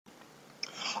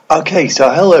Okay, so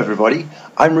hello everybody,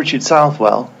 I'm Richard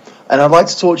Southwell, and I'd like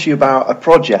to talk to you about a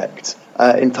project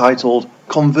entitled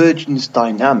Convergence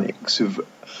Dynamics of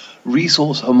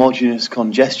Resource Homogeneous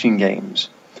Congestion Games.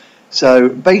 So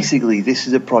basically this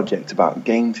is a project about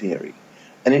game theory,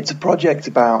 and it's a project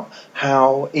about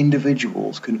how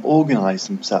individuals can organise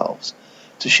themselves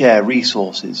to share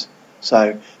resources.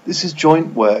 So this is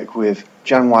joint work with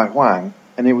Jianwei Huang,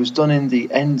 and it was done in the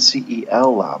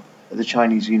NCEL lab at the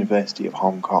Chinese University of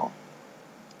Hong Kong.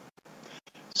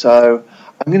 So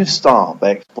I'm going to start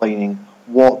by explaining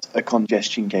what a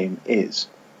congestion game is.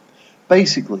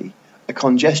 Basically, a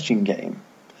congestion game,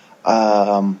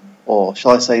 or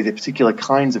shall I say the particular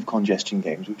kinds of congestion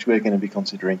games which we're going to be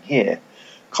considering here,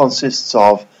 consists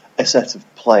of a set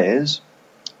of players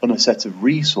and a set of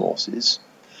resources,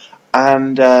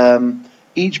 and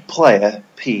each player,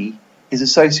 P, is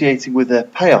associated with a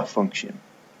payoff function,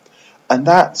 and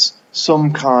that's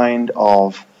some kind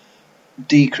of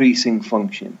decreasing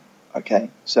function. Okay,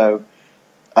 so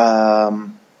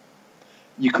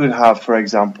you could have, for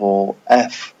example,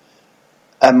 f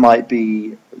might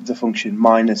be the function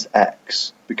minus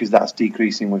x because that's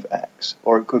decreasing with x,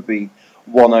 or it could be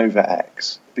 1 over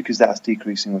x because that's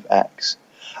decreasing with x.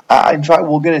 In fact,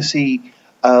 we're going to see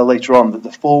later on that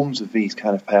the forms of these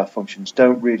kind of payoff functions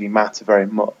don't really matter very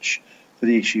much for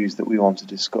the issues that we want to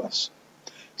discuss.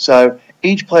 So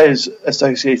each player is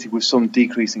associated with some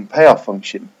decreasing payoff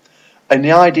function, and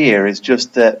the idea is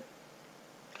just that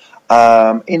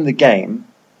in the game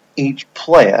each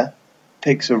player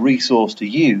picks a resource to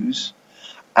use,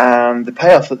 and the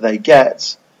payoff that they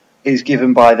get is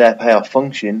given by their payoff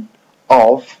function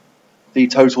of the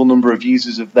total number of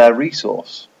users of their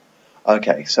resource.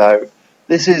 Okay, so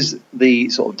this is the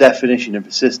sort of definition of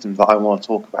the system that I want to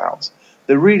talk about.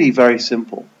 They're really very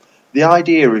simple. The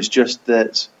idea is just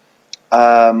that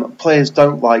players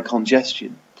don't like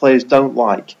congestion. Players don't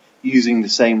like using the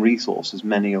same resource as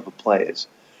many other players.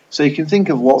 So you can think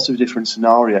of lots of different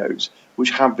scenarios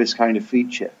which have this kind of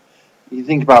feature. You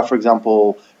think about, for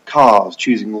example, cars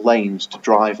choosing lanes to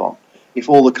drive on. If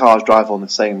all the cars drive on the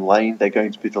same lane, they're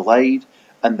going to be delayed,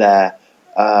 and their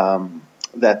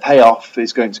payoff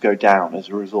is going to go down as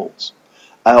a result.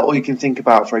 Or you can think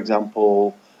about, for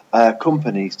example,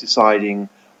 companies deciding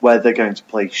where they're going to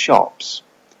place shops.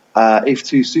 If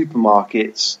two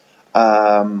supermarkets,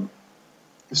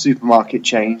 supermarket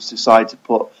chains decide to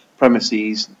put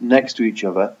premises next to each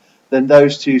other, then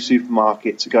those two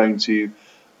supermarkets are going to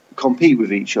compete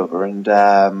with each other and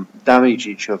damage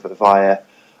each other via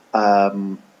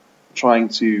trying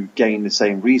to gain the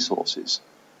same resources.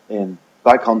 In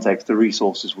that context, the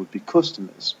resources would be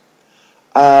customers.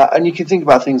 And you can think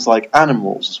about things like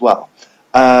animals as well.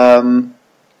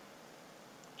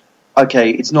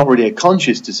 Okay, it's not really a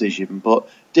conscious decision, but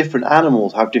different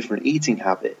animals have different eating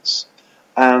habits,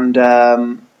 and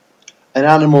an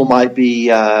animal might be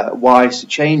wise to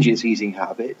change its eating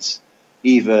habits,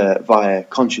 either via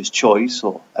conscious choice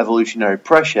or evolutionary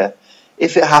pressure,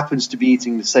 if it happens to be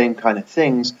eating the same kind of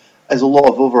things as a lot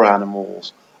of other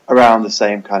animals around the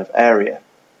same kind of area.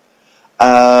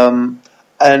 And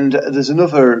there's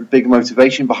another big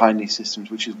motivation behind these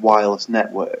systems, which is wireless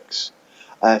networks.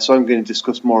 So I'm going to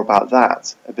discuss more about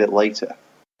that a bit later.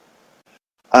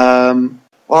 Well,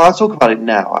 I'll talk about it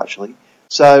now, actually.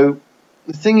 So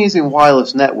the thing is, in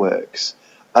wireless networks,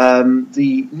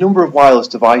 the number of wireless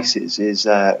devices is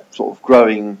sort of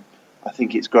growing. I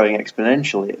think it's growing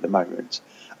exponentially at the moment.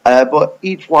 But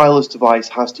each wireless device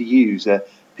has to use a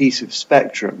piece of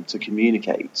spectrum to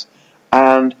communicate.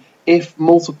 And if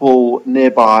multiple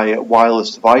nearby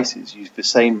wireless devices use the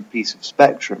same piece of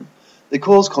spectrum, they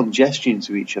cause congestion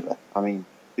to each other. I mean,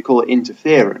 they call it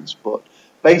interference, but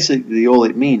basically all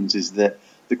it means is that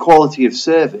the quality of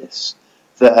service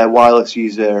that a wireless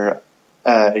user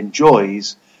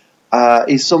enjoys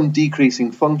is some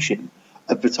decreasing function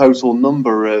of the total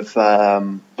number of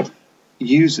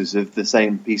users of the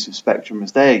same piece of spectrum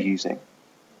as they are using.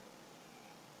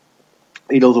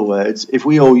 In other words, if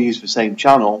we all use the same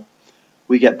channel,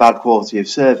 we get bad quality of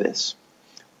service.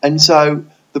 And so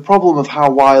the problem of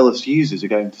how wireless users are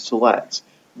going to select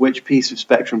which piece of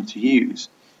spectrum to use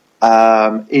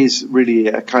is really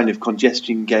a kind of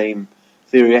congestion game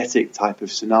theoretic type of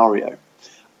scenario.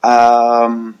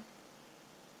 And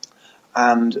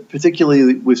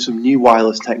particularly with some new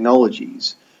wireless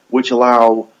technologies which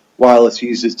allow wireless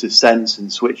users to sense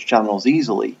and switch channels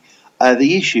easily,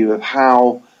 the issue of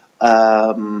how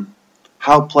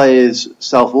players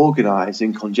self-organize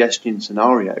in congestion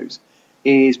scenarios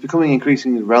is becoming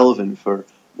increasingly relevant for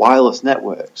wireless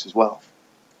networks as well.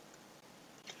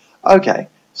 Okay,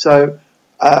 so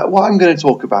what I'm going to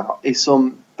talk about is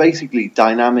some basically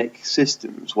dynamic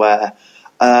systems where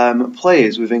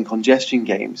players within congestion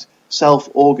games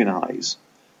self-organize.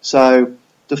 So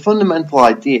the fundamental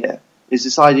idea is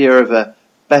this idea of a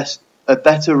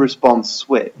better response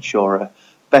switch or a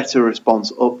better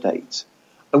response update.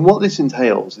 And what this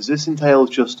entails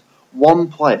just one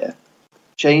player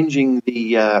changing the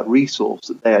resource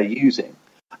that they are using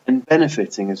and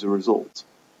benefiting as a result.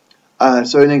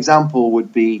 So an example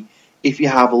would be if you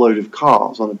have a load of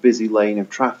cars on a busy lane of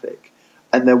traffic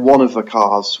and then one of the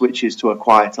cars switches to a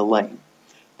quieter lane.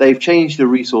 They've changed the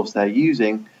resource they're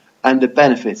using and are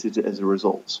benefited as a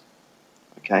result.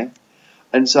 Okay?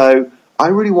 And so I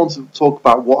really want to talk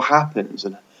about what happens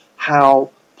and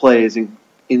how players in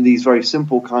these very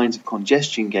simple kinds of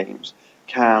congestion games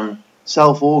can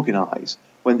self-organize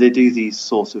when they do these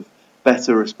sort of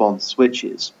better response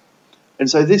switches. And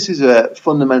so this is a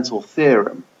fundamental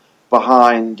theorem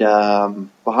behind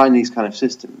these kind of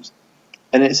systems.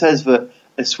 And it says that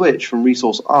a switch from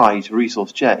resource I to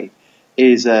resource J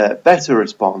is a better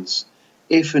response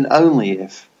if and only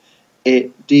if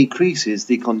it decreases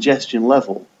the congestion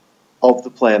level of the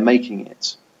player making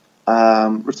it.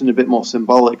 Written a bit more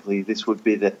symbolically, this would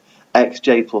be that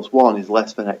xj plus 1 is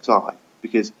less than xi,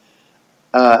 because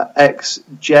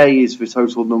xj is the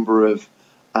total number of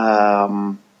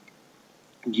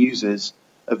users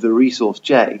of the resource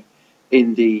j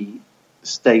in the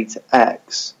state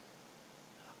x,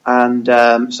 and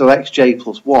so xj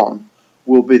plus 1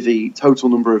 will be the total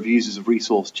number of users of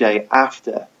resource j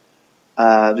after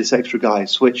this extra guy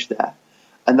is switched there,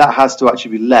 and that has to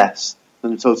actually be less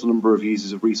than the total number of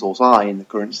users of resource I in the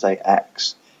current state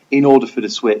X in order for the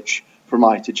switch from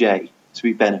I to J to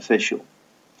be beneficial.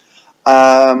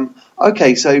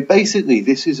 Okay, so basically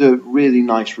this is a really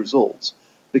nice result,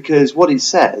 because what it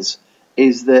says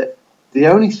is that the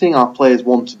only thing our players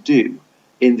want to do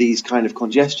in these kind of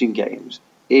congestion games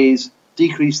is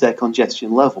decrease their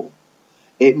congestion level.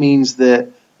 It means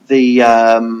that the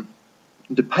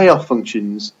payoff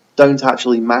functions don't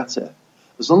actually matter.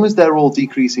 As long as they're all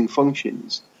decreasing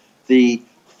functions, the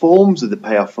forms of the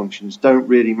payoff functions don't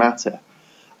really matter,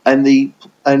 and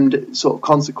sort of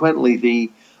consequently the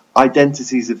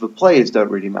identities of the players don't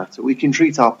really matter. We can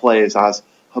treat our players as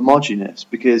homogeneous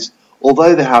because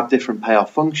although they have different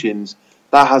payoff functions,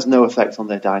 that has no effect on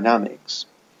their dynamics.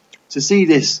 To see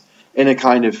this in a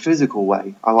kind of physical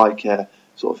way, I like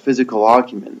sort of physical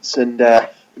arguments, and a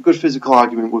good physical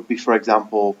argument would be, for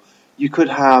example, you could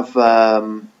have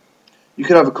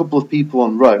a couple of people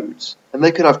on roads, and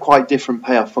they could have quite different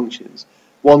payoff functions.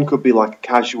 One could be like a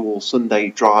casual Sunday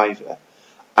driver,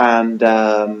 and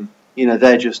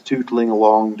they're just tootling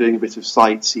along, doing a bit of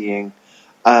sightseeing,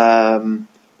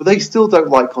 but they still don't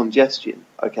like congestion.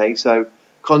 Okay, so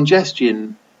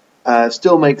congestion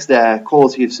still makes their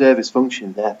quality of service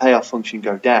function, their payoff function,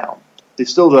 go down. They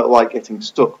still don't like getting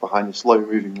stuck behind a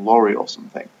slow-moving lorry or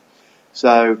something.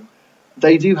 So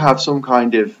they do have some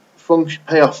kind of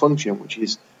payoff function which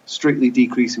is strictly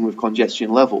decreasing with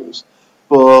congestion levels,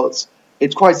 but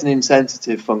it's quite an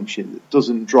insensitive function that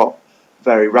doesn't drop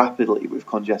very rapidly with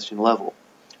congestion level.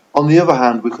 On the other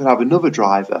hand, we could have another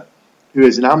driver who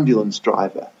is an ambulance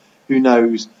driver who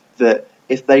knows that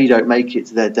if they don't make it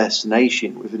to their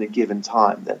destination within a given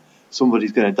time, then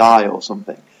somebody's going to die or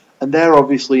something. And they're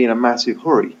obviously in a massive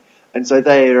hurry, and so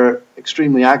they are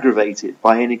extremely aggravated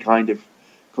by any kind of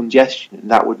congestion, and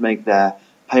that would make their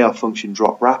payoff function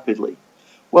drop rapidly.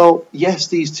 Well, yes,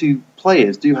 these two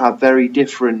players do have very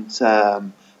different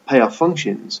payoff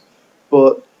functions,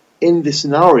 but in this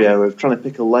scenario of trying to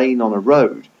pick a lane on a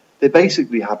road, they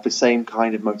basically have the same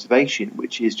kind of motivation,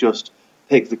 which is just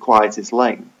pick the quietest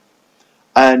lane.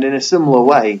 And in a similar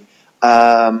way,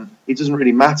 it doesn't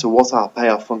really matter what our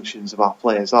payoff functions of our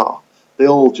players are. They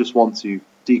all just want to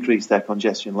decrease their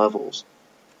congestion levels.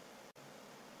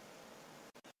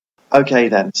 Okay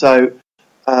then, so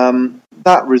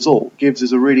that result gives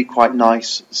us a really quite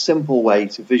nice, simple way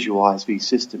to visualize these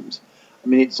systems. I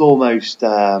mean, it's almost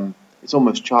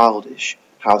childish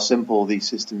how simple these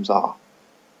systems are.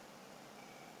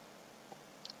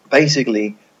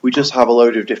 Basically, we just have a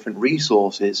load of different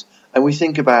resources, and we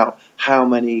think about how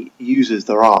many users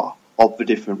there are of the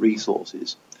different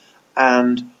resources.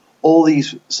 And all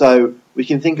these, so we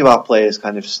can think of our players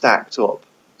kind of stacked up.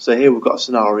 So here we've got a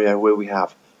scenario where we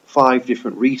have 5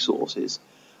 different resources,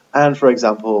 and for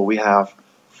example, we have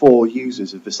 4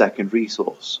 users of the second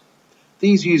resource.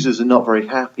 These users are not very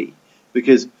happy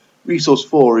because resource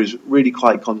 4 is really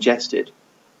quite congested,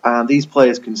 and these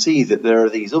players can see that there are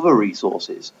these other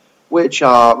resources which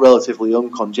are relatively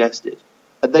uncongested,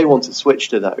 and they want to switch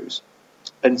to those.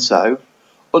 And so,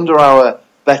 under our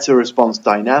better response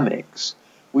dynamics,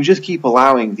 we just keep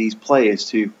allowing these players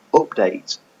to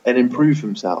update and improve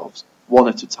themselves one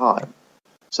at a time.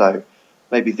 So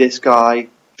maybe this guy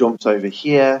jumps over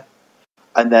here,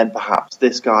 and then perhaps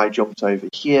this guy jumps over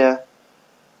here,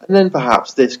 and then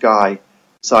perhaps this guy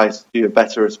decides to do a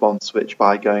better response switch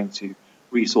by going to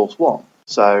resource 1.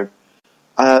 So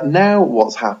now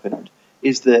what's happened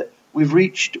is that we've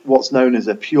reached what's known as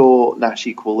a pure Nash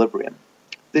equilibrium.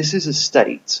 This is a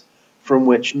state from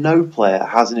which no player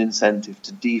has an incentive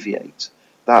to deviate.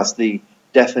 That's the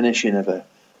definition of an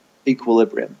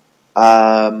equilibrium.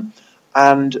 And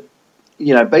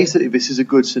basically this is a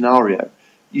good scenario.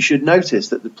 You should notice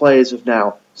that the players have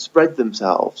now spread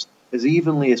themselves as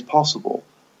evenly as possible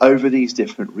over these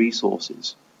different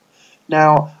resources.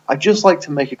 Now, I'd just like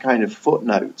to make a kind of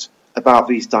footnote about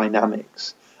these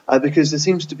dynamics, because there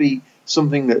seems to be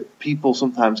something that people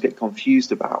sometimes get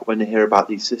confused about when they hear about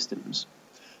these systems.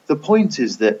 The point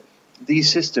is that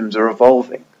these systems are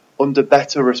evolving under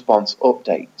better response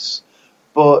updates,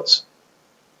 but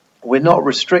we're not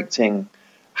restricting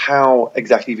how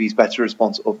exactly these better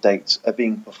response updates are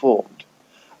being performed.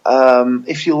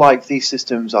 If you like, these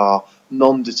systems are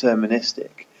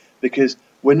non-deterministic because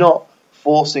we're not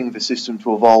forcing the system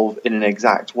to evolve in an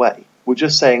exact way. We're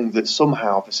just saying that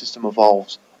somehow the system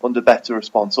evolves under better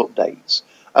response updates,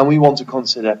 and we want to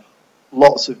consider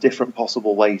lots of different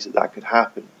possible ways that could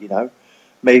happen.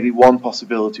 Maybe one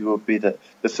possibility would be that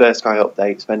the first guy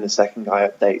updates, then the second guy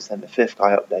updates, then the fifth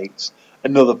guy updates.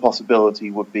 Another possibility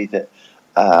would be that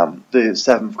the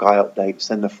seventh guy updates,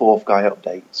 then the fourth guy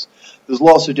updates. There's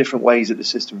lots of different ways that the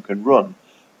system can run,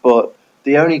 but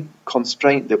the only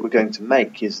constraint that we're going to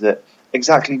make is that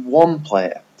exactly one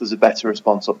player does a better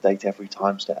response update every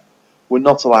time step. We're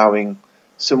not allowing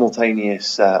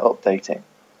simultaneous updating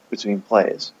between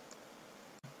players.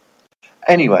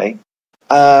 Anyway,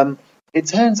 it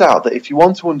turns out that if you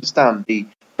want to understand the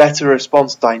better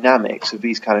response dynamics of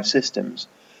these kind of systems,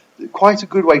 quite a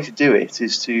good way to do it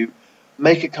is to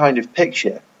make a kind of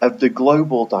picture of the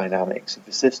global dynamics of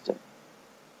the system.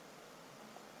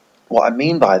 What I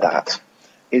mean by that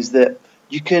is that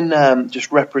you can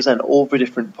just represent all the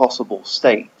different possible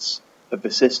states of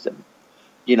the system,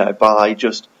 by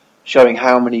just showing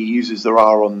how many users there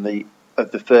are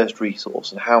of the first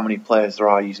resource and how many players there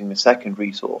are using the second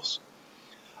resource,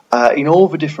 in all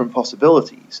the different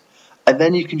possibilities. And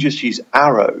then you can just use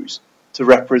arrows to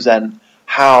represent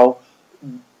how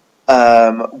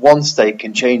one state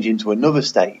can change into another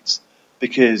state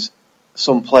because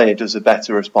some player does a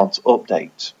better response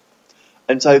update.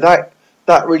 And so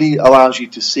that really allows you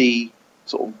to see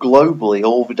sort of globally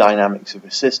all the dynamics of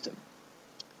a system.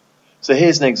 So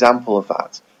here's an example of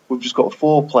that. We've just got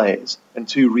 4 players and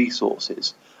 2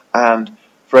 resources. And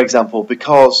for example,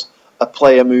 because a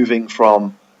player moving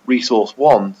from resource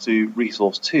 1 to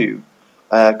resource 2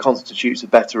 constitutes a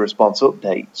better response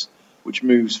update, which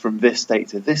moves from this state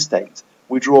to this state,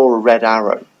 we draw a red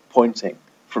arrow pointing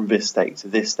from this state to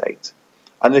this state.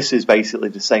 And this is basically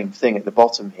the same thing at the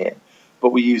bottom here, but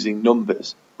we're using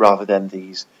numbers rather than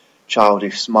these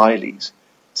childish smileys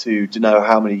to denote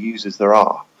how many users there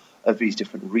are of these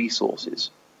different resources.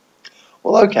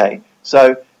 Well, okay,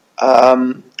 so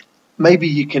maybe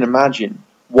you can imagine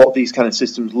what these kind of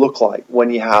systems look like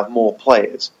when you have more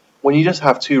players. When you just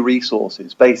have 2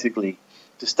 resources, basically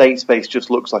the state space just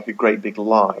looks like a great big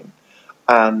line,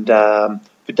 and the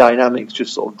dynamics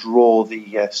just sort of draw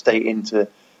the state into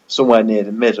somewhere near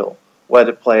the middle, where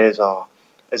the players are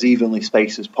as evenly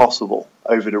spaced as possible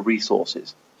over the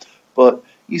resources. But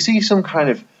you see some kind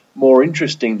of more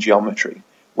interesting geometry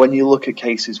when you look at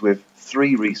cases with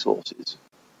 3 resources.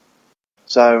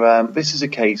 So this is a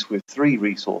case with 3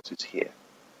 resources here.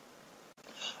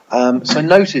 So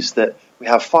notice that we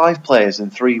have 5 players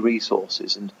and 3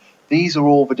 resources, and these are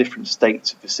all the different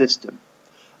states of the system.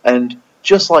 And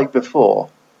just like before,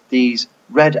 these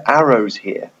red arrows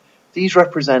here, these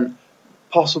represent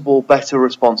possible better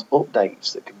response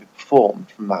updates that can be performed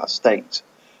from that state.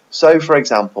 So for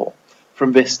example,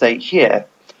 from this state here,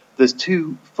 there's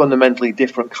 2 fundamentally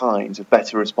different kinds of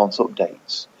better response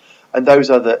updates. And those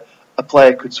are that a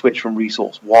player could switch from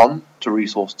resource 1 to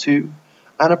resource 2,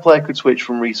 and a player could switch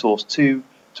from resource 2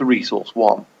 to resource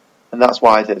 1. And that's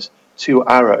why there's 2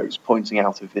 arrows pointing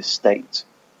out of this state.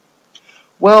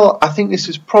 Well, I think this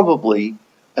is probably,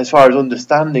 as far as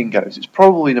understanding goes, it's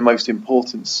probably the most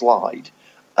important slide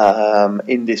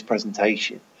in this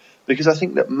presentation, because I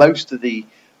think that most of the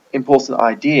important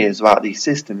ideas about these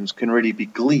systems can really be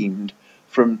gleaned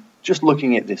from just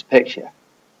looking at this picture.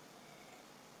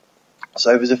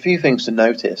 So there's a few things to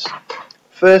notice.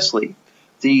 Firstly,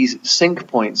 these sync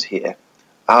points here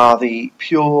are the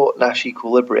pure Nash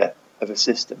equilibria of a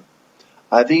system.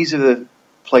 These are the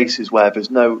places where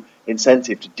there's no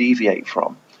incentive to deviate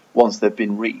from once they've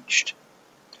been reached.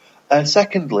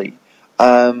 Secondly,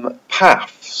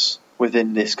 paths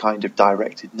within this kind of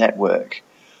directed network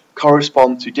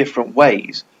correspond to different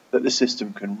ways that the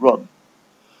system can run.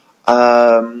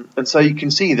 And so you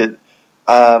can see that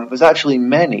there's actually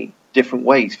many different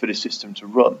ways for the system to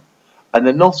run, and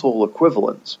they're not all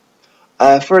equivalent.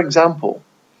 For example,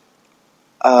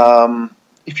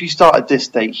 if you start at this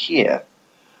state here,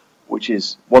 which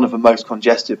is one of the most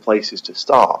congested places to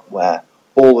start, where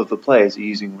all of the players are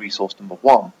using resource number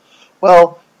 1,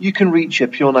 well, you can reach a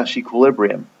pure Nash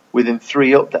equilibrium within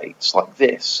 3 updates, like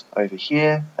this, over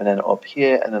here, and then up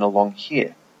here, and then along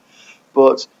here.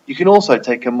 But you can also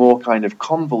take a more kind of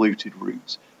convoluted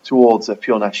route towards a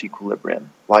pure Nash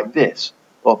equilibrium, like this,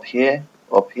 up here,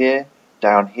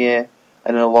 down here,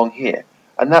 and then along here.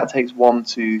 And that takes 1,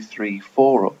 2, 3,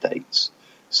 4 updates.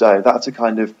 So that's a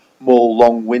kind of more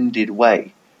long-winded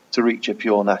way to reach a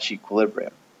pure Nash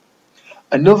equilibrium.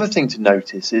 Another thing to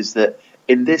notice is that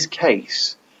in this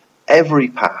case, every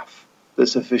path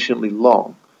that's sufficiently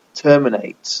long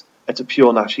terminates at a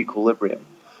pure Nash equilibrium.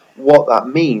 What that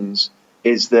means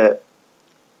is that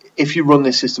if you run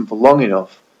this system for long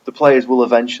enough, the players will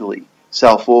eventually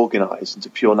self-organise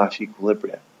into pure Nash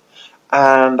equilibria.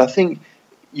 And I think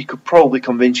you could probably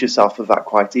convince yourself of that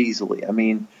quite easily. I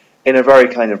mean, in a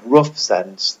very kind of rough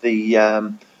sense,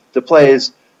 the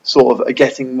players sort of are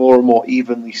getting more and more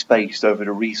evenly spaced over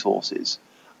the resources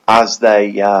as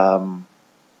they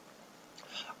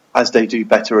do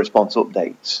better response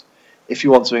updates. If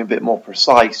you want something a bit more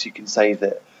precise, you can say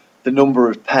that the number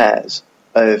of pairs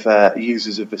of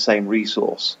users of the same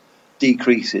resource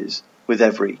decreases with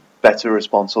every better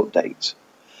response update.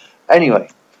 Anyway,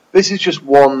 this is just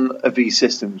one of these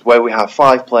systems where we have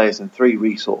 5 players and 3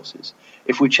 resources.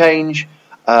 If we change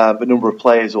the number of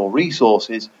players or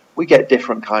resources, we get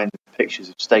different kinds of pictures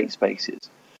of state spaces.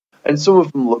 And some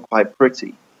of them look quite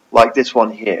pretty, like this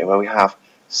one here, where we have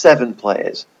 7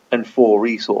 players and 4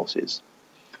 resources.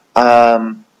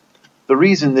 The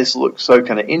reason this looks so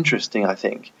kind of interesting, I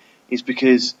think, is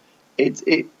because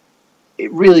it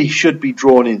really should be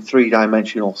drawn in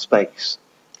 3-dimensional space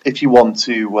if you want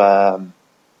to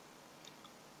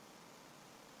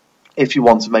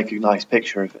make a nice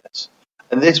picture of this.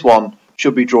 And this one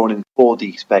should be drawn in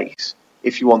 4D space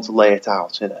if you want to lay it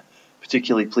out in a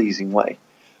particularly pleasing way.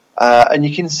 And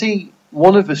you can see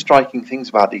one of the striking things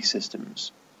about these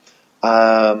systems.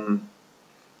 One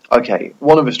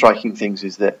of the striking things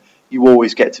is that you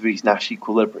always get to these Nash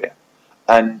equilibria.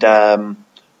 And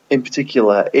in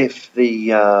particular, if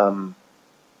the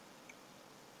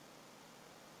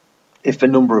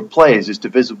number of players is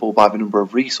divisible by the number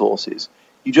of resources,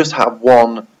 you just have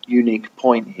one unique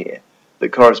point here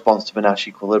that corresponds to the Nash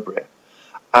equilibria.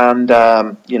 And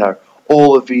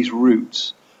all of these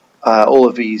routes, all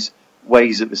of these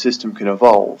ways that the system can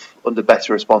evolve under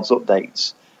better response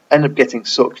updates end up getting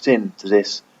sucked into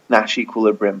this Nash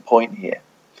equilibrium point here.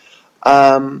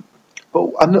 But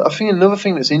I think another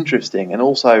thing that's interesting and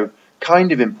also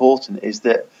kind of important is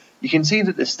that you can see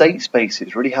that the state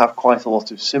spaces really have quite a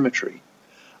lot of symmetry.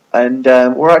 And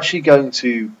we're actually going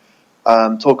to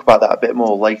talk about that a bit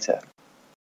more later.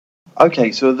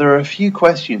 Okay, so there are a few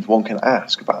questions one can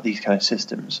ask about these kind of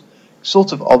systems.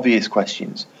 Sort of obvious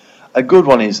questions. A good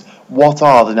one is, what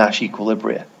are the Nash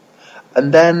equilibria?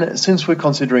 And then, since we're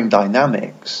considering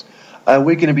dynamics,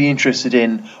 we're going to be interested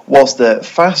in what's the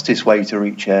fastest way to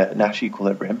reach a Nash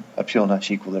equilibrium, a pure Nash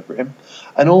equilibrium,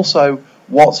 and also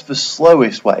what's the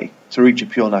slowest way to reach a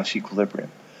pure Nash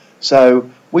equilibrium. So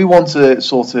we want to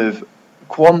sort of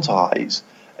quantize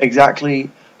exactly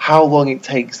how long it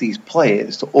takes these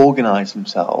players to organize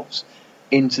themselves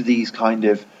into these kind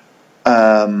of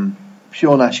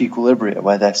pure Nash equilibria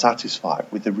where they're satisfied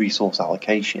with the resource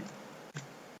allocation.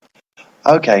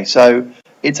 Okay, so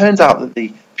it turns out that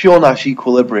the pure Nash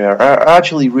equilibria are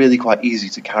actually really quite easy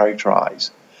to characterize.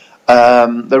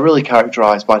 They're really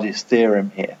characterized by this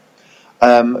theorem here.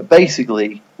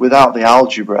 Basically, without the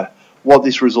algebra, what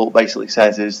this result basically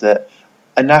says is that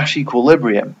a Nash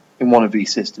equilibrium in one of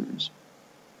these systems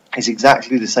is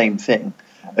exactly the same thing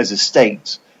as a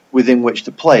state within which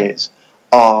the players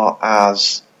are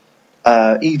as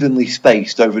evenly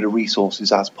spaced over the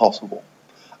resources as possible.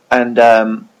 And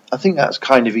I think that's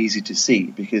kind of easy to see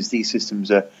because these systems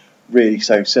are really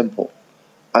so simple.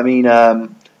 I mean,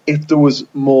 if there was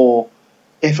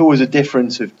a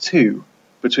difference of 2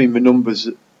 between the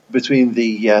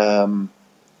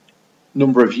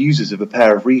number of users of a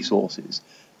pair of resources,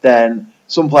 then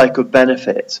some player could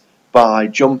benefit by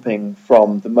jumping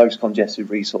from the most congested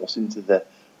resource into the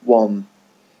one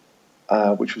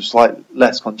which was slightly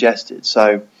less congested.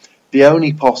 So the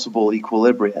only possible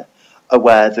equilibria are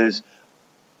where there's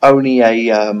only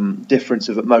a difference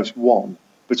of at most 1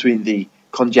 between the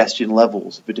congestion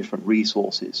levels of the different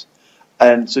resources,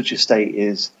 and such a state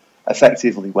is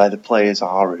effectively where the players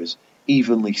are as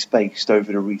evenly spaced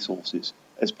over the resources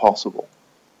as possible.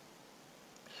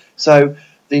 So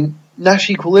the Nash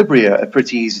equilibria are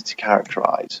pretty easy to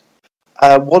characterize.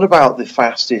 What about the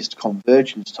fastest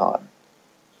convergence time?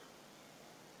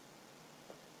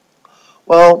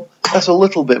 Well, that's a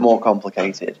little bit more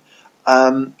complicated.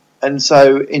 And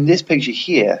so in this picture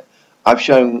here, I've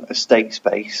shown a state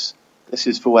space. This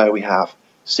is for where we have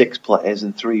 6 players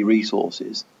and 3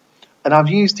 resources. And I've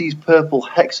used these purple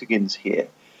hexagons here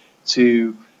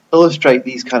to illustrate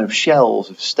these kind of shells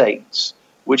of states,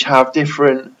 which have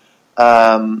different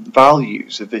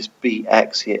values of this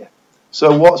bx here.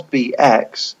 So what's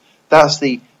bx? That's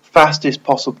the fastest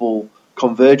possible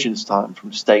convergence time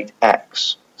from state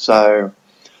x. So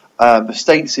the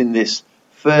states in this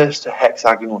first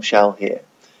hexagonal shell here,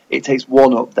 it takes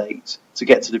 1 update to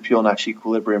get to the pure Nash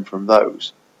equilibrium from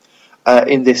those.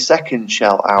 In this second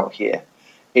shell out here,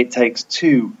 it takes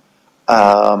 2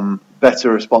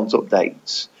 better response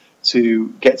updates to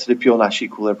get to the pure Nash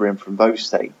equilibrium from those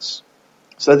states.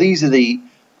 So these are the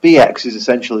bx is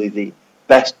essentially the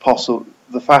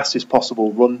fastest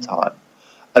possible runtime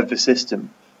of the system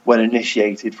when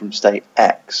initiated from state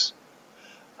x.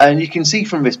 And you can see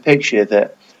from this picture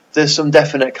that there's some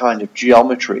definite kind of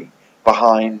geometry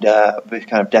behind this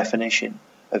kind of definition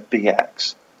of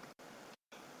bx.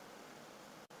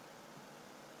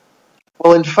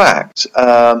 Well, in fact,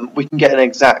 we can get an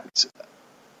exact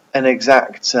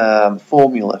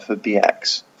formula for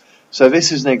bx. So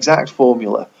this is an exact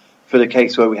formula for the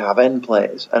case where we have n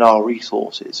players and r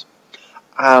resources,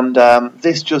 and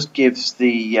this just gives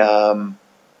the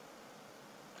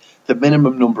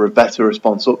minimum number of better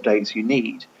response updates you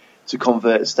need to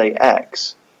convert state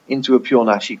x into a pure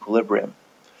Nash equilibrium.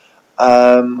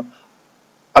 I'm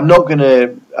not going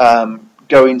to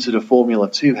go into the formula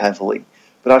too heavily,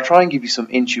 but I'll try and give you some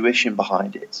intuition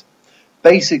behind it.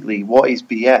 Basically, what is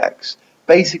bx?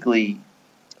 Basically,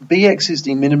 bx is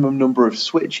the minimum number of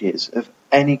switches of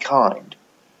any kind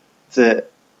that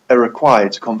are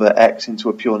required to convert x into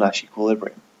a pure Nash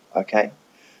equilibrium. Okay?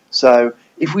 So,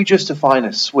 if we just define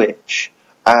a switch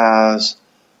as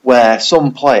where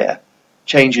some player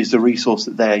changes the resource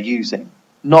that they are using,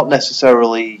 not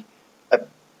necessarily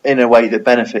in a way that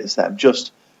benefits them,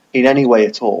 just in any way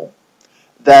at all,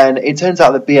 then it turns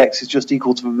out that bx is just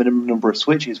equal to the minimum number of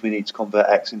switches we need to convert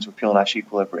x into a pure Nash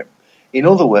equilibrium. In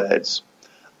other words,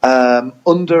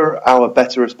 under our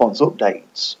better response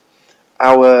updates,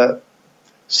 our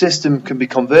system can be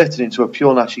converted into a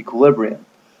pure Nash equilibrium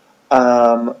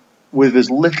with as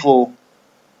little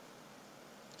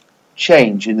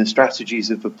change in the strategies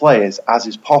of the players as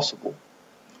is possible.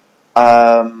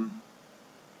 So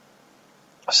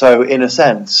in a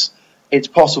sense, it's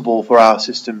possible for our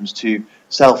systems to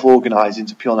self-organize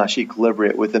into pure Nash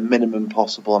equilibria with the minimum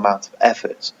possible amount of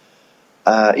effort,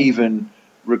 even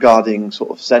regarding sort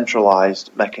of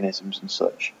centralized mechanisms and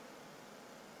such.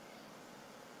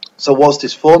 So what's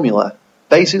this formula?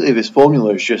 Basically, this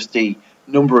formula is just the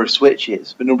number of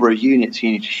switches, the number of units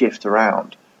you need to shift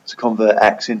around to convert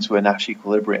x into a Nash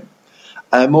equilibrium.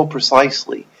 More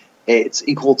precisely, it's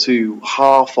equal to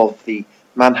half of the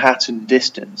Manhattan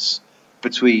distance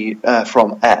between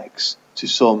from x to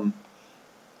some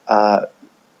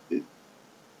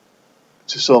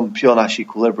pure Nash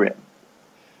equilibrium.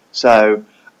 So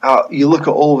you look at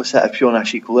all the set of pure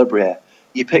Nash equilibria,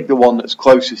 you pick the one that's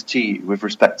closest to you with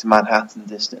respect to Manhattan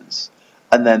distance,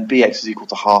 and then bx is equal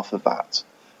to half of that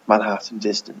Manhattan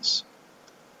distance.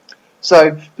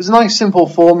 So there's a nice simple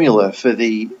formula for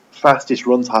the fastest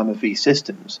runtime of these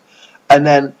systems, and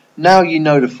then now you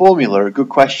know the formula, a good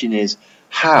question is,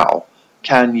 how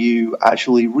can you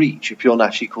actually reach a pure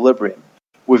Nash equilibrium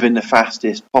within the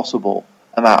fastest possible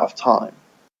amount of time?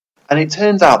 And it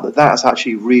turns out that that's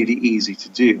actually really easy to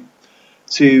do.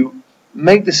 To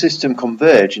make the system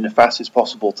converge in the fastest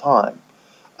possible time,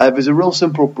 there's a real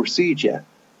simple procedure,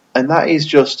 and that is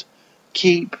just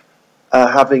keep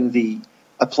having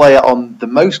a player on the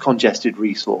most congested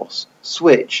resource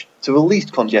switch to the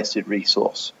least congested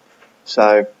resource.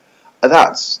 So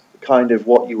that's kind of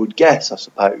what you would guess, I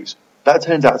suppose. That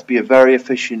turns out to be a very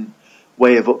efficient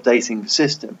way of updating the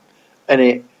system, and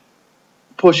it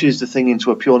pushes the thing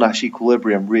into a pure Nash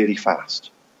equilibrium really fast.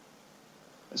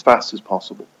 As fast as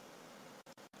possible.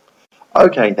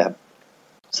 Okay then,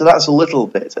 so that's a little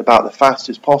bit about the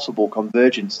fastest possible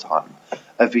convergence time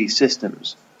of these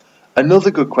systems.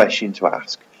 Another good question to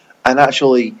ask, and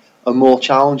actually a more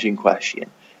challenging question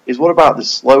is what about the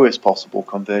slowest possible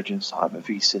convergence time of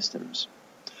these systems?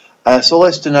 So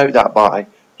let's denote that by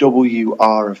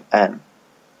WR of n.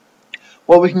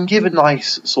 Well, we can give a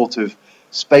nice sort of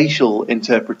spatial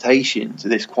interpretation to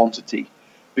this quantity,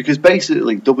 because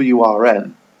basically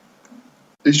WRn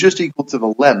is just equal to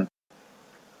the length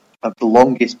of the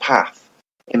longest path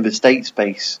in the state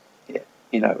space,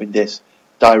 in this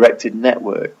directed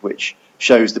network, which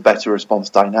shows the better response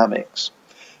dynamics.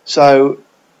 So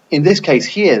in this case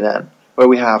here then, where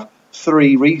we have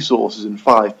 3 resources and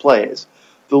 5 players,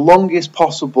 the longest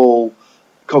possible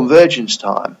convergence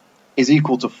time is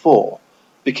equal to 4,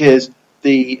 because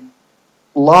the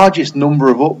largest number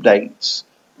of updates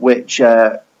which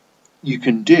you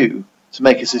can do to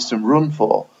make a system run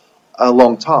for a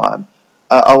long time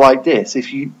are like this.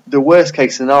 The worst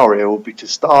case scenario would be to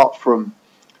start from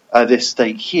this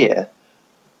state here,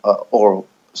 or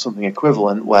something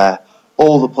equivalent, where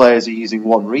all the players are using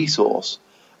one resource,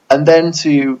 and then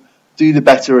to do the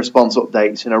better response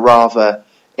updates in a rather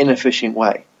inefficient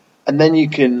way. And then you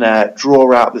can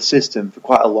draw out the system for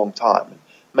quite a long time, and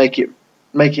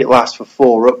make it last for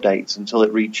 4 updates until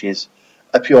it reaches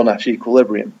a pure Nash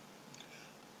equilibrium.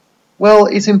 Well,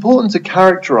 it's important to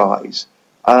characterize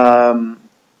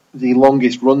the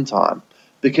longest runtime,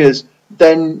 because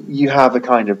then you have a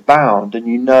kind of bound, and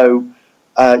you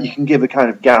can give a kind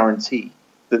of guarantee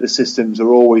that the systems are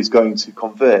always going to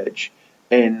converge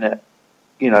in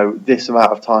this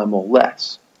amount of time or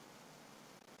less.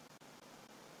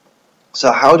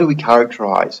 So how do we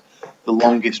characterize the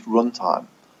longest runtime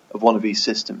of one of these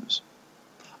systems?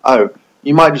 Oh,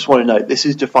 you might just want to note this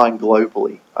is defined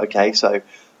globally. Okay, so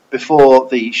before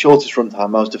the shortest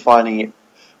runtime I was defining it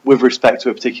with respect to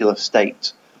a particular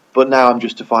state, but now I'm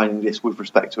just defining this with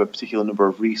respect to a particular number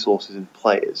of resources and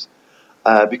players,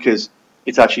 because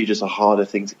it's actually just a harder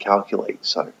thing to calculate.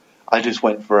 So I just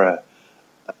went for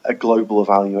a global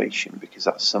evaluation because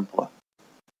that's simpler.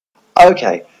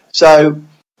 Okay, so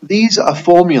these are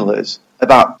formulas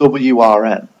about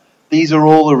WRN. These are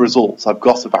all the results I've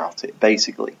got about it,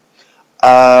 basically.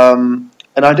 And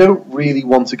I don't really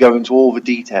want to go into all the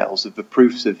details of the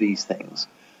proofs of these things.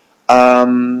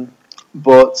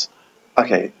 But,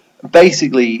 okay,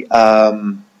 basically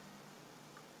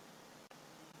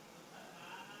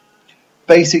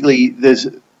there's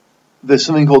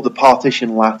something called the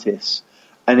partition lattice,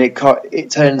 and it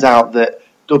turns out that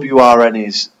WRN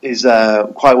is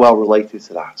quite well related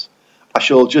to that. I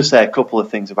shall just say a couple of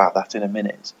things about that in a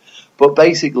minute. But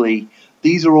basically,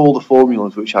 these are all the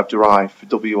formulas which I've derived for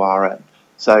WRN.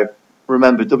 So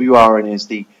remember, WRN is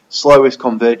the slowest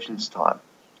convergence time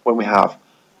when we have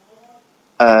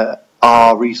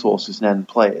R resources and N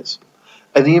players.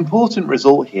 And the important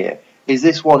result here is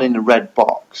this one in the red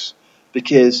box,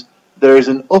 because there is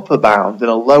an upper bound and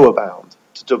a lower bound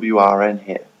to WRN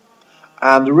here.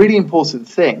 And the really important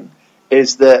thing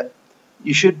is that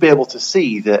you should be able to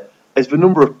see that as the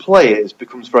number of players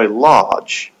becomes very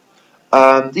large,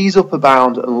 these upper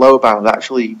bound and lower bound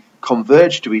actually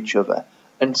converge to each other.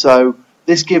 And so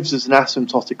this gives us an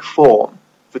asymptotic form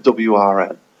for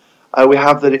WRN. We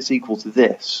have that it's equal to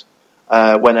this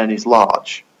when n is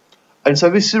large. And so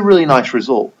this is a really nice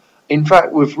result. In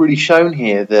fact, we've really shown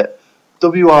here that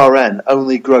WRN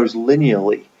only grows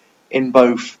linearly in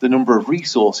both the number of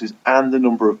resources and the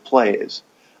number of players.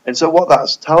 And so what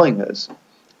that's telling us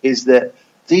is that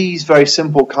these very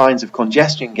simple kinds of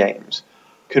congestion games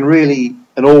can really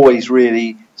and always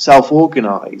really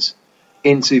self-organize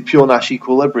into pure Nash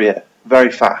equilibria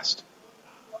very fast.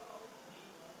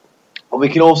 And we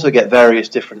can also get various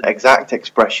different exact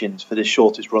expressions for this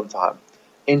shortest runtime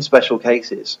in special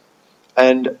cases.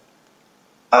 And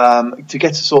to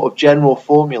get a sort of general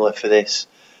formula for this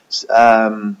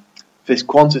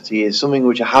quantity is something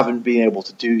which I haven't been able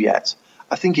to do yet.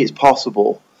 I think it's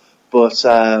possible, but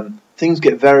things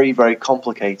get very, very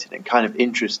complicated and kind of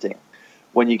interesting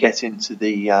when you get into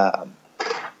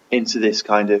this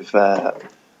kind of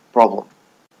problem.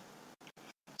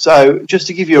 So just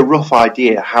to give you a rough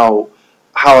idea how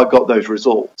I got those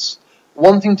results,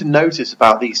 one thing to notice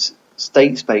about these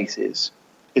state spaces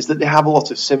is that they have a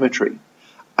lot of symmetry,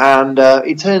 and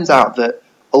it turns out that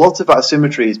a lot of that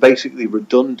symmetry is basically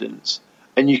redundant,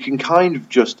 and you can kind of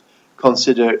just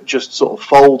sort of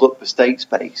fold up the state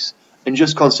space and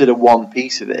just consider one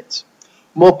piece of it.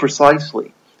 More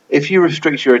precisely, if you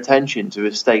restrict your attention to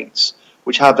the states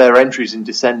which have their entries in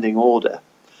descending order,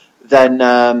 then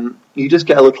you just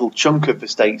get a little chunk of the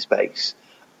state space,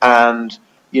 and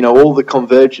all the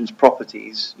convergence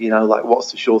properties, like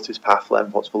what's the shortest path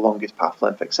length, what's the longest path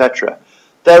length, etc.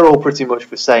 They're all pretty much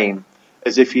the same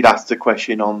as if you'd asked a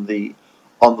question on the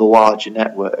on the larger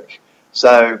network.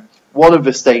 So one of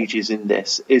the stages in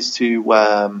this is to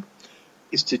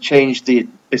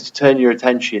turn your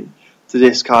attention to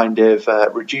this kind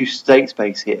of reduced state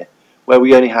space here, where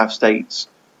we only have states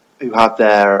who have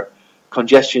their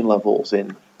congestion levels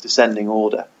in descending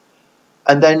order.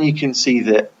 And then you can see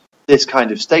that this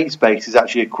kind of state space is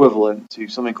actually equivalent to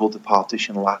something called the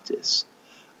partition lattice.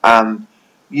 And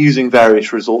using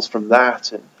various results from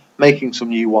that and making some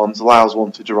new ones allows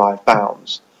one to derive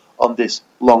bounds on this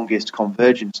longest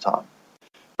convergence time.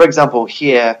 For example,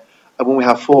 here, when we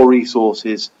have 4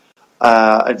 resources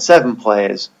and 7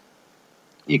 players,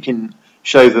 you can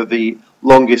show that the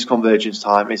longest convergence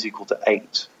time is equal to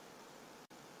 8.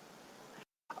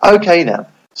 Okay then,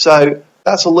 so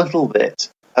that's a little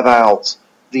bit about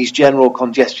these general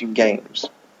congestion games.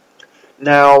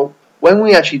 Now, when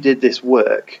we actually did this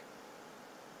work,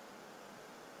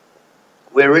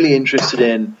 we're really interested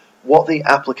in what the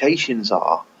applications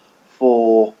are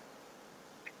for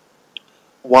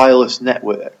wireless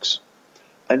networks.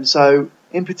 And so,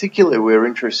 in particular, we're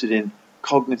interested in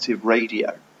cognitive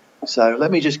radio. So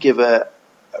let me just give a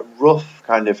rough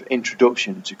kind of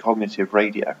introduction to cognitive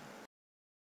radio.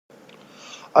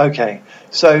 Okay,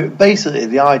 so basically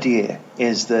the idea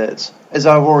is that, as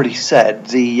I've already said,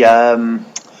 the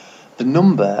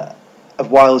number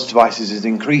of wireless devices is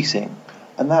increasing,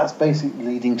 and that's basically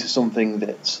leading to something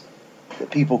that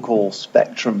people call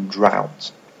spectrum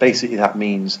drought. Basically that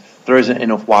means there isn't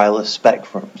enough wireless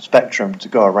spectrum to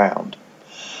go around.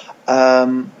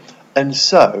 And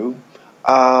so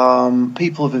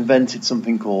people have invented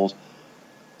something called,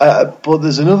 but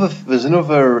there's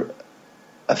another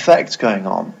effect going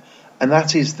on, and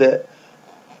that is that,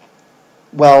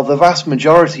 well, the vast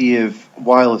majority of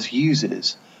wireless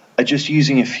users are just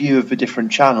using a few of the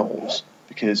different channels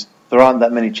because there aren't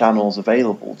that many channels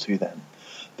available to them.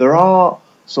 There are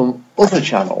some other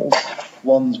channels,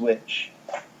 ones which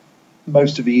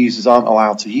most of the users aren't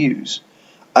allowed to use.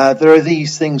 There are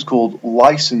these things called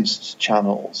licensed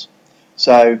channels.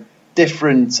 So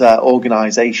different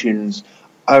organizations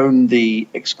own the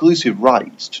exclusive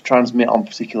rights to transmit on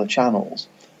particular channels.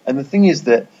 And the thing is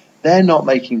that they're not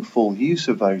making full use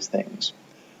of those things.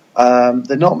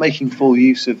 They're not making full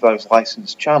use of those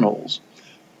licensed channels,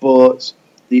 but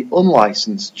the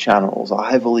unlicensed channels are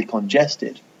heavily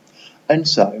congested. And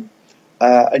so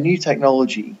a new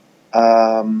technology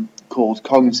called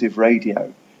cognitive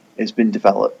radio has been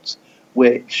developed,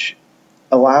 which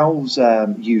allows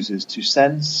users to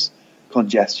sense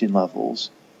congestion levels,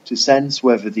 to sense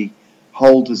whether the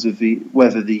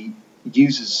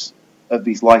users of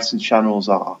these licensed channels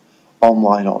are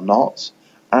online or not,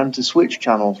 and to switch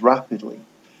channels rapidly.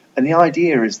 And the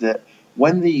idea is that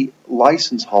when the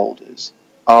license holders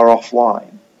are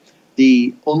offline,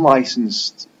 the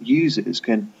unlicensed users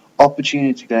can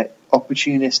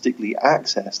opportunistically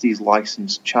access these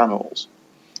licensed channels.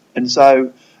 And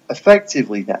so,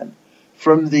 effectively then,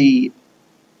 from the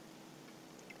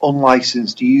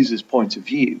unlicensed user's point of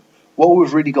view, what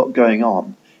we've really got going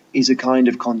on is a kind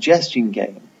of congestion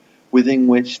game within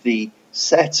which the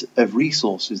set of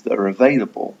resources that are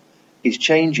available is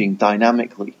changing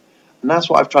dynamically. And that's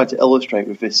what I've tried to illustrate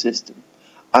with this system.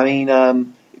 I mean,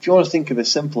 if you want to think of a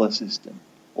simpler system,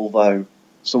 although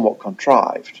somewhat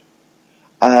contrived,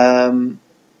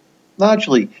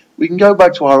 largely we can go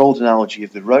back to our old analogy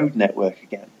of the road network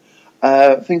again.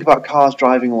 Think about cars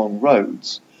driving along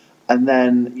roads, and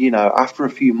then, after a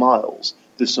few miles,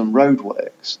 there's some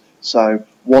roadworks, so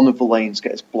one of the lanes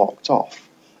gets blocked off,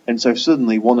 and so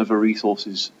suddenly one of the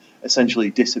resources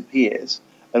essentially disappears,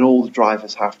 and all the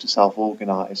drivers have to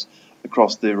self-organise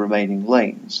across the remaining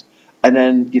lanes. And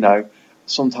then,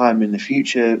 sometime in the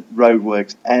future,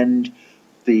 roadworks end,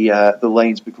 the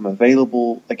lanes become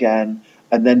available again,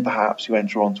 and then perhaps you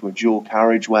enter onto a dual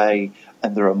carriageway,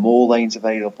 and there are more lanes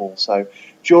available. So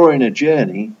during a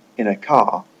journey in a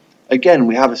car, again,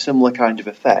 we have a similar kind of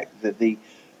effect, that the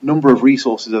number of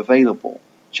resources available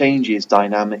changes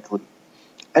dynamically.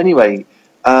 Anyway,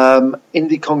 in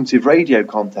the cognitive radio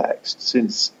context,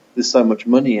 since there's so much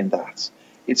money in that,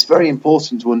 it's very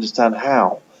important to understand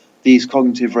how these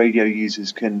cognitive radio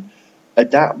users can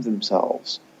adapt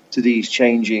themselves to these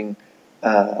changing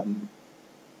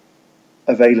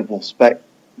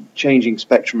changing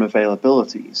spectrum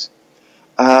availabilities.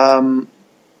 And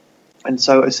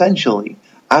so essentially,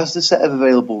 as the set of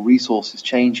available resources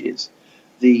changes,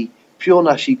 the pure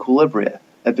Nash equilibria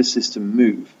of the system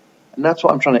move. And that's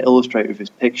what I'm trying to illustrate with this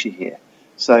picture here.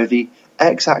 So the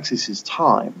x-axis is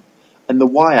time, and the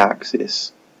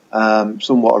y-axis,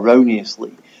 somewhat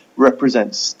erroneously,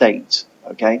 represents state.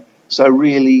 Okay, so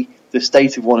really the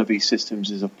state of one of these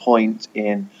systems is a point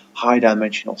in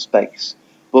high-dimensional space.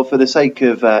 But for the sake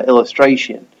of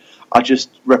illustration, I just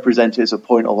represent it as a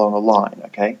point along a line,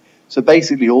 okay? So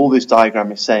basically all this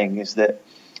diagram is saying is that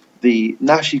the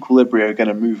Nash equilibria are going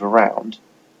to move around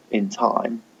in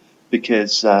time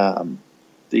because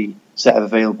the set of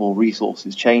available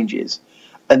resources changes,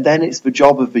 and then it's the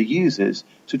job of the users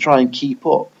to try and keep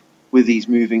up with these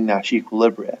moving Nash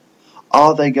equilibria.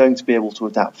 Are they going to be able to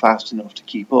adapt fast enough to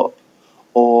keep up?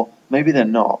 Or maybe they're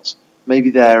not. Maybe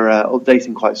they're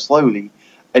updating quite slowly,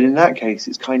 and in that case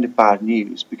it's kind of bad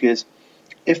news, because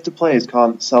if the players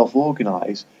can't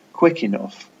self-organize quick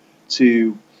enough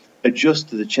to adjust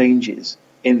to the changes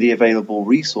in the available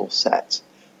resource set,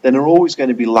 then they're always going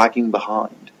to be lagging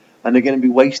behind, and they're going to be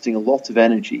wasting a lot of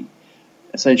energy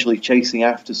essentially chasing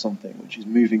after something which is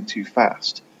moving too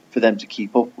fast for them to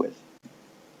keep up with.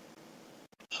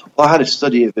 Well, I had a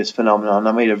study of this phenomenon, and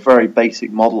I made a very basic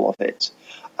model of it,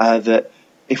 that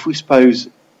if we suppose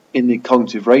in the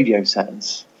cognitive radio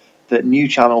sense that new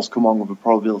channels come on with a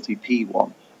probability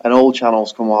P1 and old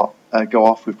channels go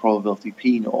off with probability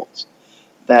P0,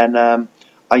 then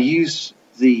I use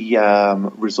the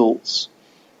results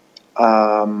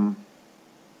about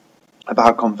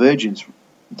convergence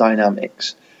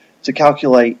dynamics to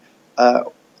calculate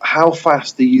how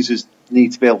fast the users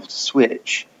need to be able to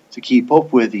switch to keep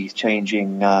up with these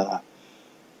changing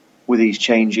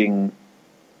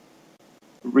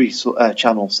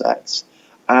channel sets,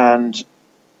 and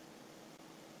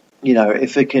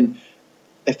if they can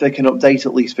update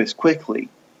at least this quickly,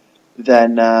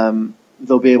 then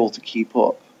they'll be able to keep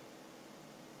up.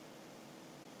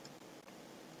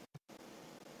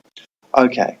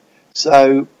 Okay,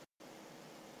 so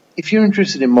if you're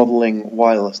interested in modeling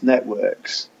wireless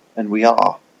networks, and we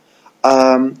are,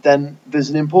 then there's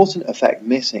an important effect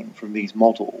missing from these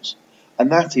models,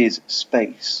 and that is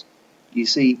space. You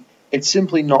see, it's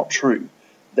simply not true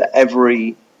that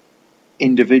every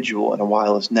individual in a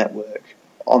wireless network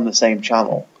on the same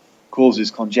channel causes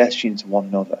congestion to one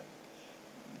another.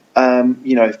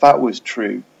 If that was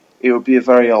true, it would be a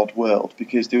very odd world,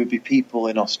 because there would be people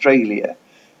in Australia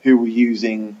who were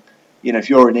using, if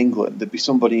you're in England, there'd be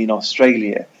somebody in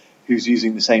Australia who's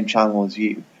using the same channel as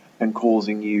you and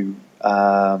causing you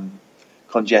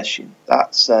congestion.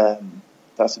 That's a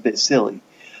bit silly.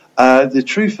 The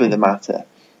truth of the matter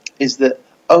is that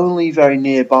only very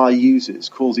nearby users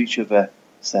cause each other,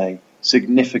 say,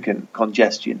 significant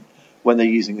congestion when they're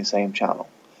using the same channel.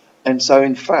 And so,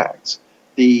 in fact,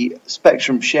 the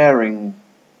spectrum sharing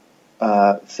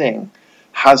thing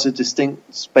has a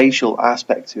distinct spatial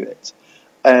aspect to it.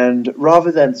 And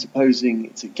rather than supposing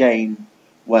it's a game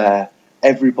where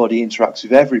everybody interacts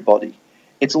with everybody,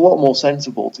 it's a lot more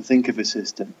sensible to think of a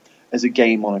system as a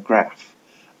game on a graph.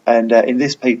 And in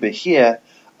this paper here,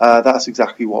 that's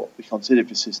exactly what we consider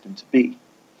the system to be.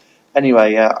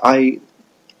 Anyway, I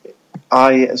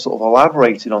sort of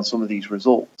elaborated on some of these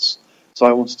results, so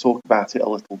I want to talk about it a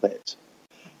little bit.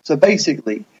 So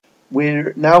basically,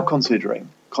 we're now considering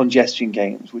congestion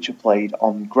games which are played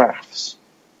on graphs.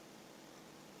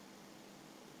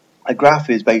 A graph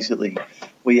is basically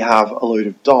where you have a load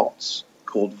of dots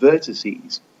called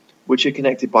vertices, which are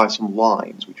connected by some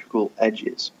lines, which we call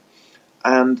edges.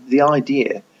 And the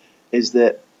idea is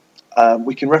that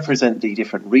we can represent the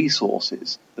different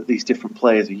resources that these different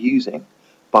players are using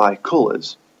by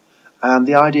colours. And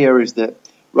the idea is that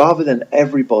rather than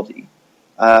everybody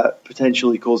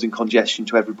potentially causing congestion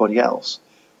to everybody else,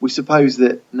 we suppose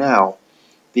that now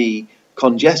the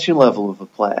congestion level of a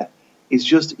player is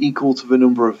just equal to the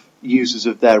number of users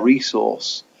of their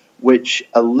resource which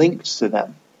are linked to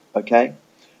them. Okay?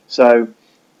 So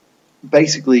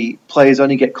basically, players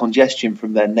only get congestion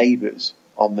from their neighbours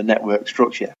on the network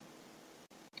structure.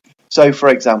 So, for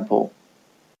example,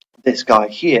 this guy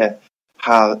here,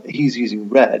 he's using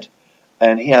red,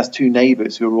 and he has two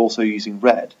neighbours who are also using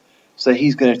red. So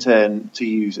he's going to turn to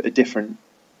use a different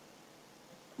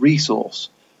resource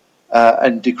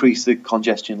and decrease the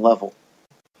congestion level.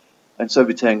 And so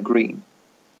they turn green.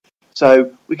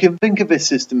 So we can think of this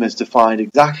system as defined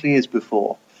exactly as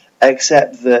before,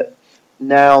 except that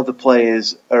now the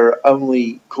players are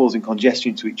only causing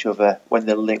congestion to each other when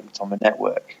they're linked on the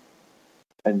network.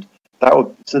 And that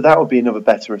would be another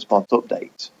better response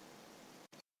update.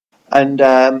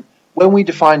 And when we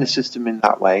define the system in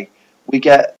that way, we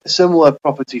get a similar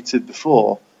property to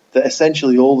before, that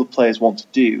essentially all the players want to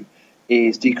do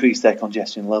is decrease their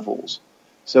congestion levels.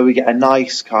 So we get a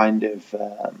nice kind of,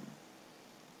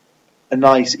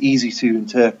 easy to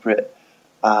interpret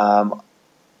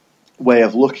way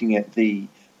of looking at the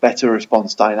better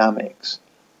response dynamics.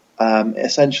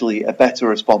 Essentially, a better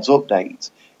response update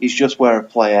is just where a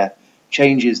player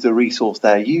changes the resource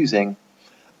they're using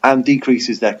and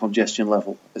decreases their congestion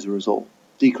level as a result,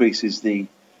 decreases the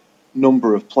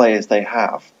number of players they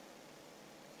have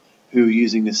who are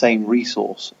using the same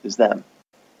resource as them.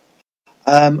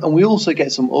 And we also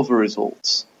get some other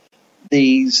results.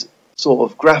 These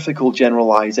sort of graphical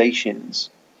generalizations,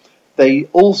 they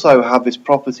also have this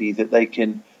property that they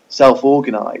can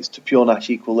self-organize to pure Nash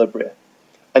equilibria,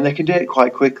 and they can do it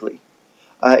quite quickly.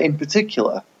 In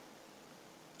particular,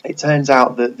 it turns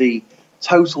out that the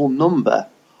total number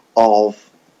of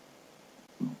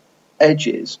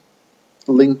edges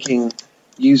linking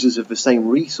users of the same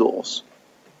resource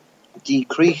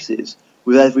decreases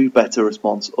with every better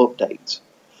response update.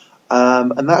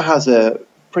 And that has a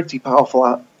pretty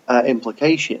powerful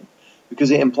implication,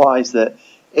 because it implies that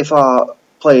if our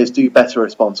players do better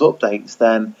response updates,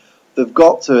 then they've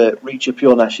got to reach a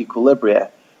pure Nash equilibria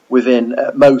within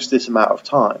at most this amount of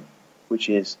time, which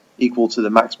is equal to the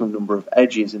maximum number of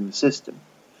edges in the system.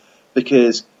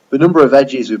 Because the number of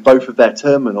edges with both of their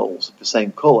terminals of the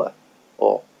same colour,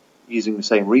 or using the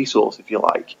same resource if you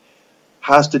like,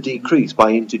 has to decrease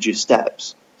by integer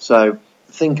steps. So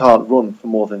the thing can't run for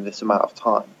more than this amount of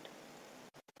time.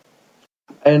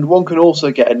 And one can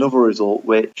also get another result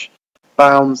which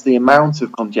bounds the amount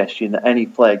of congestion that any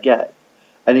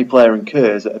player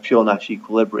incurs at a pure Nash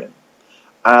equilibrium.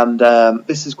 And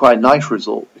this is quite a nice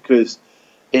result, because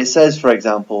it says, for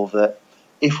example, that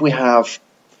if we have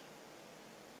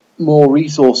more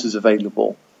resources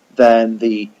available than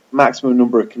the maximum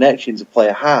number of connections a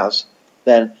player has,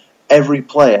 then every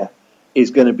player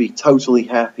is going to be totally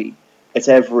happy at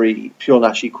every pure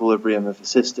Nash equilibrium of the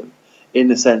system, in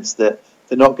the sense that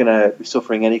they're not going to be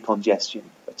suffering any congestion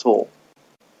at all.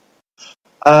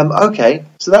 Okay,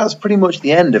 so that's pretty much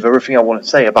the end of everything I want to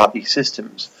say about these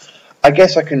systems. I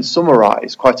guess I can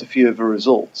summarize quite a few of the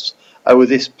results with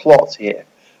this plot here,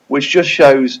 which just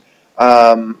shows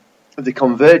the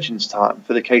convergence time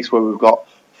for the case where we've got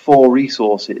 4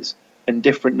 resources and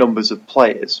different numbers of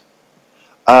players.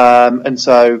 And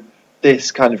so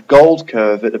this kind of gold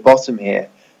curve at the bottom here,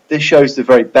 this shows the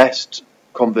very best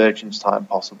convergence time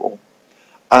possible.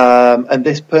 And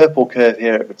this purple curve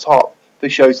here at the top,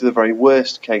 this shows the very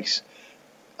worst case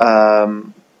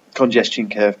congestion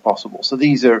curve possible. So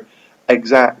these are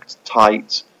exact,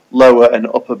 tight, lower and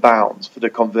upper bounds for the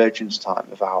convergence time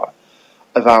of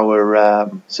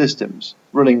our systems,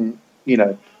 running,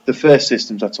 the first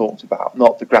systems I talked about,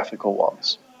 not the graphical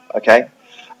ones. Okay,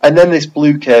 and then this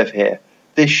blue curve here,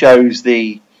 this shows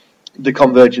the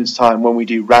convergence time when we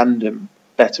do random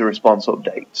better response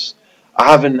updates. I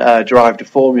haven't derived a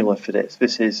formula for this.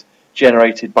 This is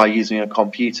generated by using a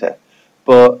computer,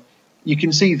 but you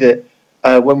can see that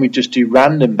when we just do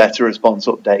random better response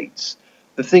updates,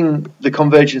 the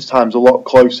convergence time is a lot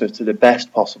closer to the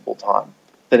best possible time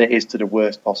than it is to the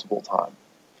worst possible time.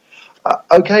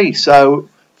 Okay, so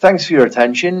thanks for your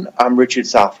attention. I'm Richard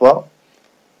Southwell.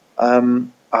 I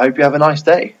hope you have a nice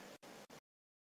day.